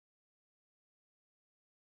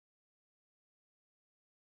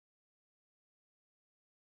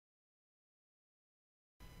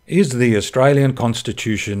Is the Australian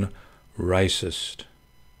Constitution racist?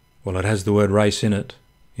 Well, it has the word race in it,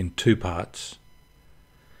 in two parts.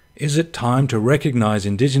 Is it time to recognise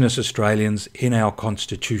Indigenous Australians in our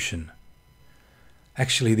Constitution?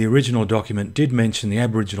 Actually, the original document did mention the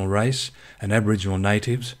Aboriginal race and Aboriginal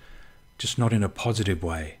natives, just not in a positive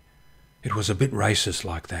way. It was a bit racist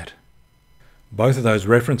like that. Both of those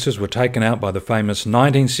references were taken out by the famous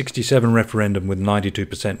 1967 referendum with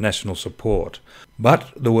 92% national support. But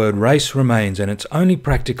the word race remains, and its only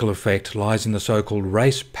practical effect lies in the so-called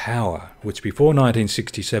race power, which before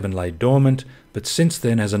 1967 lay dormant, but since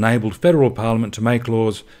then has enabled federal parliament to make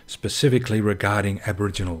laws specifically regarding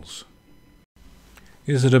Aboriginals.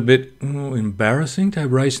 Is it a bit embarrassing to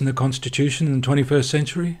have race in the Constitution in the 21st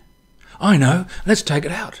century? I know, let's take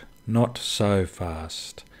it out. Not so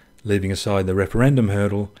fast. Leaving aside the referendum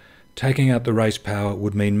hurdle, taking out the race power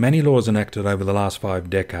would mean many laws enacted over the last 5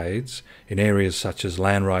 decades in areas such as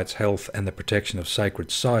land rights, health and the protection of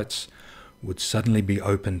sacred sites would suddenly be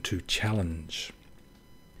open to challenge.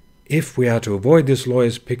 If we are to avoid this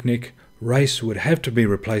lawyer's picnic, race would have to be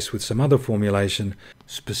replaced with some other formulation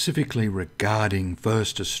specifically regarding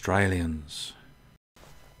First Australians.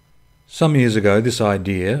 Some years ago, this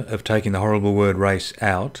idea of taking the horrible word race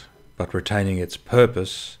out, but retaining its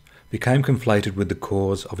purpose, became conflated with the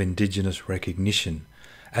cause of Indigenous recognition.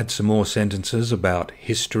 Add some more sentences about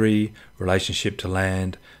history, relationship to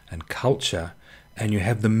land and culture, and you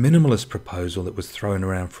have the minimalist proposal that was thrown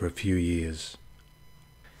around for a few years.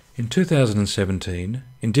 In 2017,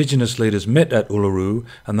 Indigenous leaders met at Uluru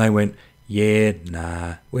and they went, "Yeah,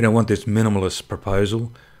 nah, we don't want this minimalist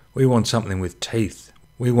proposal. We want something with teeth.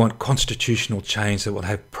 We want constitutional change that will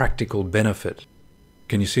have practical benefit."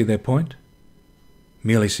 Can you see their point?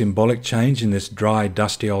 Merely symbolic change in this dry,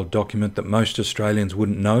 dusty old document that most Australians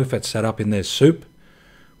wouldn't know if it sat up in their soup?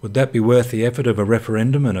 Would that be worth the effort of a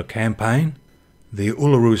referendum and a campaign? The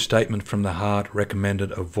Uluru Statement from the Heart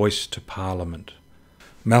recommended a voice to Parliament.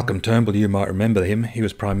 Malcolm Turnbull, you might remember him, he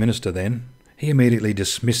was Prime Minister then. He immediately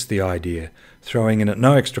dismissed the idea, throwing in at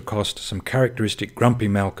no extra cost some characteristic grumpy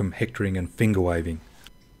Malcolm hectoring and finger-waving.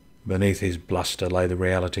 Beneath his bluster lay the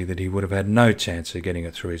reality that he would have had no chance of getting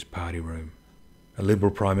it through his party room. A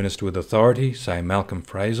Liberal Prime Minister with authority, say Malcolm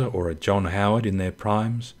Fraser or a John Howard in their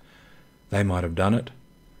primes, they might have done it.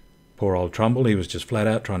 Poor old Trumbull, he was just flat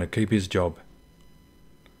out trying to keep his job.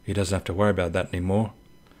 He doesn't have to worry about that anymore.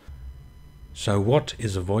 So what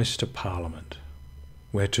is a voice to Parliament?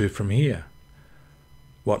 Where to from here?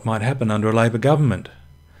 What might happen under a Labor government?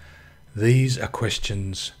 These are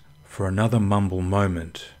questions for another Mumble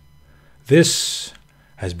moment. This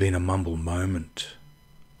has been a Mumble moment.